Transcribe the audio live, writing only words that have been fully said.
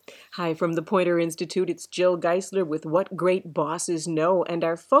Hi, from the Pointer Institute, it's Jill Geisler with What Great Bosses Know, and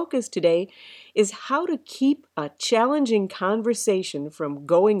our focus today is how to keep a challenging conversation from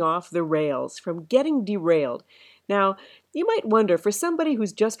going off the rails, from getting derailed. Now, you might wonder, for somebody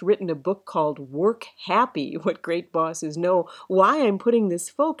who's just written a book called Work Happy, What Great Bosses Know, why I'm putting this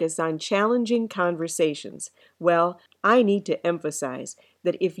focus on challenging conversations. Well, I need to emphasize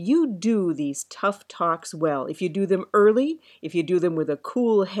that if you do these tough talks well, if you do them early, if you do them with a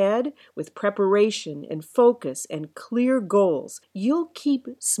cool head, with preparation and focus and clear goals, you'll keep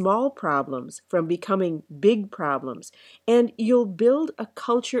small problems from becoming big problems, and you'll build a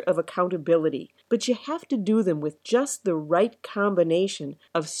culture of accountability. But you have to do them with just the right combination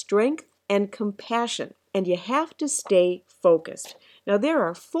of strength and compassion, and you have to stay focused. Now, there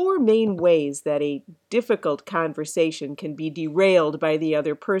are four main ways that a difficult conversation can be derailed by the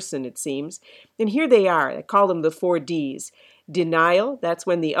other person, it seems. And here they are. I call them the 4Ds. Denial, that's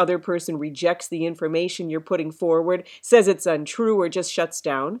when the other person rejects the information you're putting forward, says it's untrue, or just shuts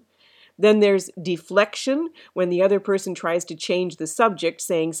down. Then there's deflection, when the other person tries to change the subject,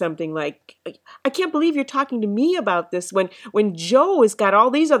 saying something like, I can't believe you're talking to me about this when Joe has got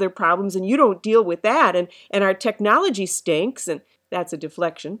all these other problems and you don't deal with that, and our technology stinks, and that's a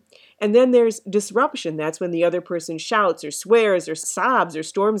deflection. And then there's disruption. That's when the other person shouts or swears or sobs or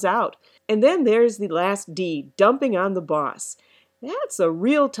storms out. And then there's the last D, dumping on the boss. That's a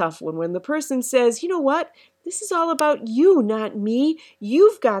real tough one, when the person says, you know what? This is all about you, not me.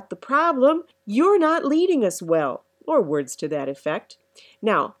 You've got the problem. You're not leading us well, or words to that effect.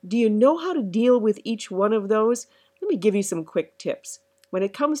 Now, do you know how to deal with each one of those? Let me give you some quick tips. When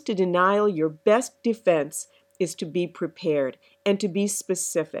it comes to denial, your best defense is to be prepared and to be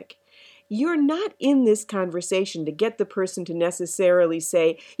specific. You're not in this conversation to get the person to necessarily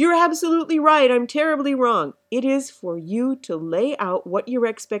say, you're absolutely right, I'm terribly wrong. It is for you to lay out what your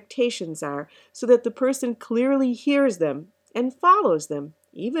expectations are so that the person clearly hears them and follows them,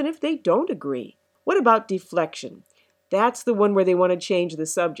 even if they don't agree. What about deflection? That's the one where they want to change the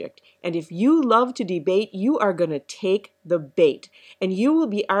subject. And if you love to debate, you are going to take the bait. And you will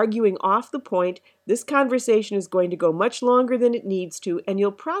be arguing off the point. This conversation is going to go much longer than it needs to, and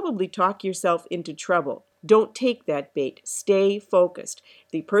you'll probably talk yourself into trouble. Don't take that bait. Stay focused.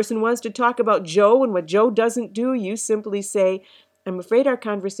 If the person wants to talk about Joe and what Joe doesn't do, you simply say, I'm afraid our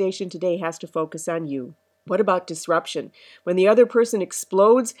conversation today has to focus on you. What about disruption? When the other person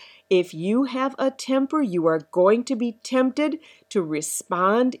explodes, if you have a temper, you are going to be tempted to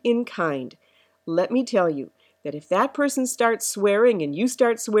respond in kind. Let me tell you that if that person starts swearing and you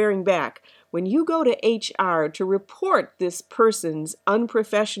start swearing back, when you go to HR to report this person's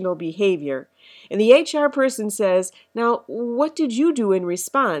unprofessional behavior, and the HR person says, now, what did you do in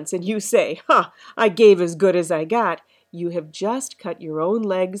response? And you say, I gave as good as I got. You have just cut your own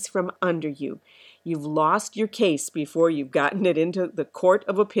legs from under you. You've lost your case before you've gotten it into the court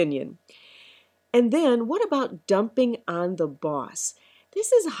of opinion. And then what about dumping on the boss?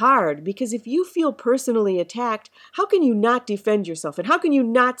 This is hard because if you feel personally attacked, how can you not defend yourself? And how can you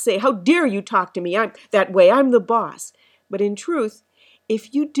not say, how dare you talk to me that way? I'm the boss. But in truth,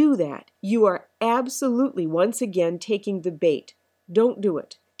 if you do that, you are absolutely once again taking the bait. Don't do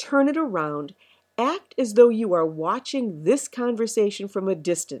it. Turn it around. Act as though you are watching this conversation from a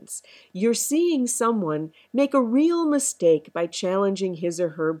distance. You're seeing someone make a real mistake by challenging his or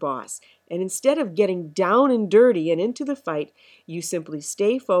her boss. And instead of getting down and dirty and into the fight, you simply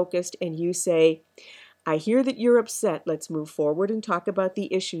stay focused and you say, I hear that you're upset. Let's move forward and talk about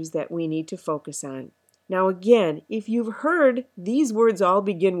the issues that we need to focus on. Now again, if you've heard, these words all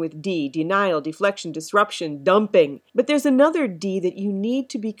begin with D, denial, deflection, disruption, dumping. But there's another D that you need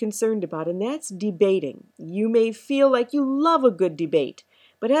to be concerned about, and that's debating. You may feel like you love a good debate,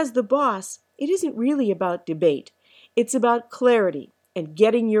 but as the boss, it isn't really about debate. It's about clarity and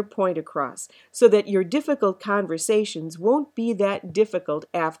getting your point across so that your difficult conversations won't be that difficult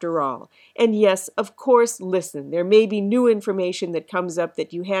after all. And yes, of course, listen. There may be new information that comes up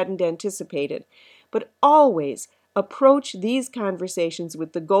that you hadn't anticipated. But always approach these conversations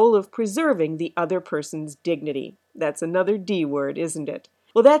with the goal of preserving the other person's dignity. That's another D word, isn't it?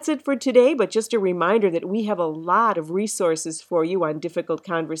 Well, that's it for today, but just a reminder that we have a lot of resources for you on difficult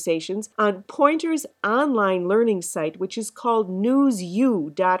conversations on Pointer's online learning site, which is called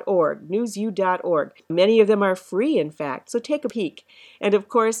newsu.org, newsu.org. Many of them are free, in fact, so take a peek. And of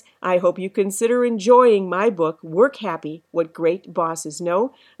course, I hope you consider enjoying my book, Work Happy, What Great Bosses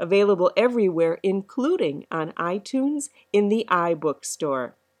Know, available everywhere, including on iTunes in the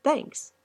iBookstore. Thanks.